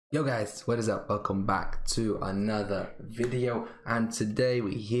Yo guys, what is up? Welcome back to another video, and today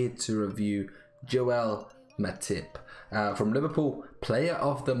we're here to review Joel Matip from Liverpool, Player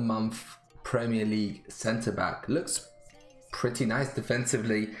of the Month, Premier League centre back. Looks pretty nice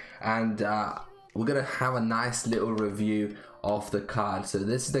defensively, and we're gonna have a nice little review of the card. So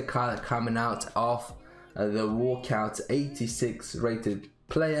this is the card coming out of the walkout 86 rated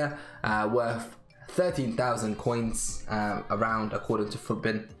player, worth 13,000 coins around, according to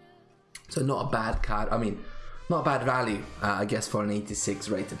Potm. So not a bad card. I mean, not a bad value, I guess, for an 86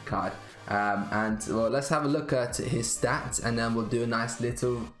 rated card. And well, let's have a look at his stats, and then we'll do a nice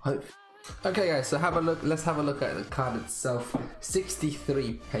little hope. Okay, guys. So have a look. Let's have a look at the card itself.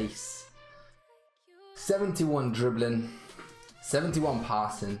 63 pace, 71 dribbling, 71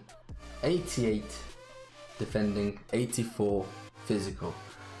 passing, 88 defending, 84 physical.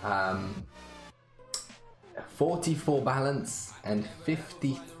 44 balance and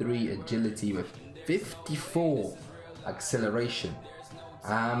 53 agility with 54 acceleration.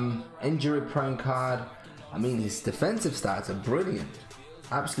 Injury prone card. I mean, his defensive stats are brilliant,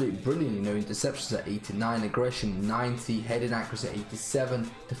 absolutely brilliant. You know, interceptions at 89, aggression 90, heading accuracy 87,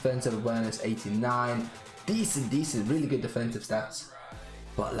 defensive awareness 89. Decent, really good defensive stats.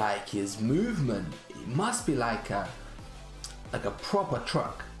 But like his movement, it must be like a proper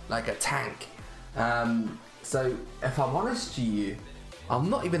truck, like a tank. So if I'm honest to you, I'm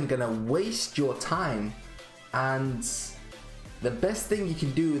not even gonna waste your time, and the best thing you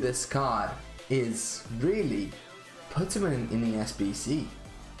can do with this card is really put him in the SBC.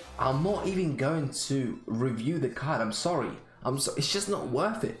 I'm not even going to review the card. I'm sorry, it's just not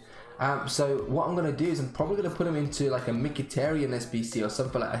worth it. So what I'm gonna do is I'm probably gonna put him into like a Mkhitaryan SBC or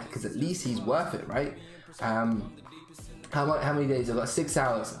something like that, because at least he's worth it, right? How many days? I've got 6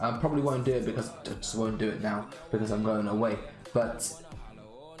 hours. I probably won't do it, because I just won't do it now because I'm going away. But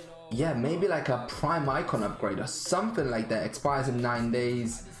yeah, maybe like a prime icon upgrade or something like that. Expires in 9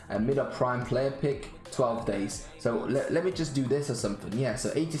 days. A mid-up prime player pick, 12 days. So let me just do this or something. Yeah,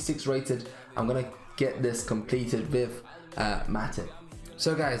 so 86 rated. I'm gonna get this completed with Matip.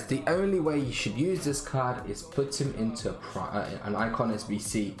 So guys, the only way you should use this card is put him into an icon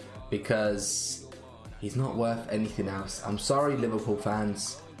SBC, because he's not worth anything else. I'm sorry, Liverpool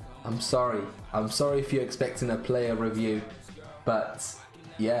fans. I'm sorry if you're expecting a player review, but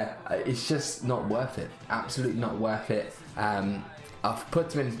yeah, it's just not worth it. Absolutely not worth it. I've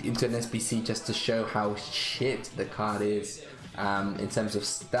put him into an SBC just to show how shit the card is in terms of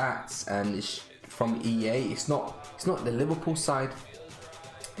stats, and it's from EA. It's not the Liverpool side.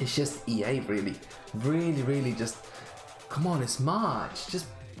 It's just EA, really. Just come on, it's March. Just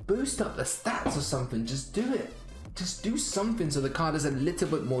boost up the stats or something. Just do it. Just do something so the card is a little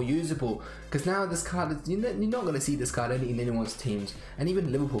bit more usable, because now this card is, you're not going to see this card in anyone's teams, and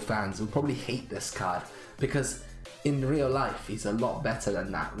even Liverpool fans will probably hate this card, because in real life he's a lot better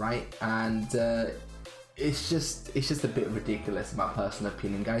than that, right? And it's just a bit ridiculous in my personal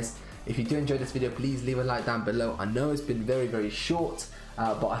opinion, guys. If you do enjoy this video, please leave a like down below. I know it's been very short,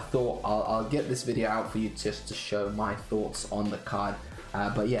 but I thought I'll get this video out for you just to show my thoughts on the card.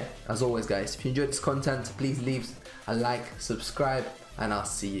 But yeah, as always guys, if you enjoyed this content, please leave a like, subscribe, and I'll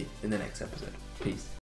see you in the next episode. Peace.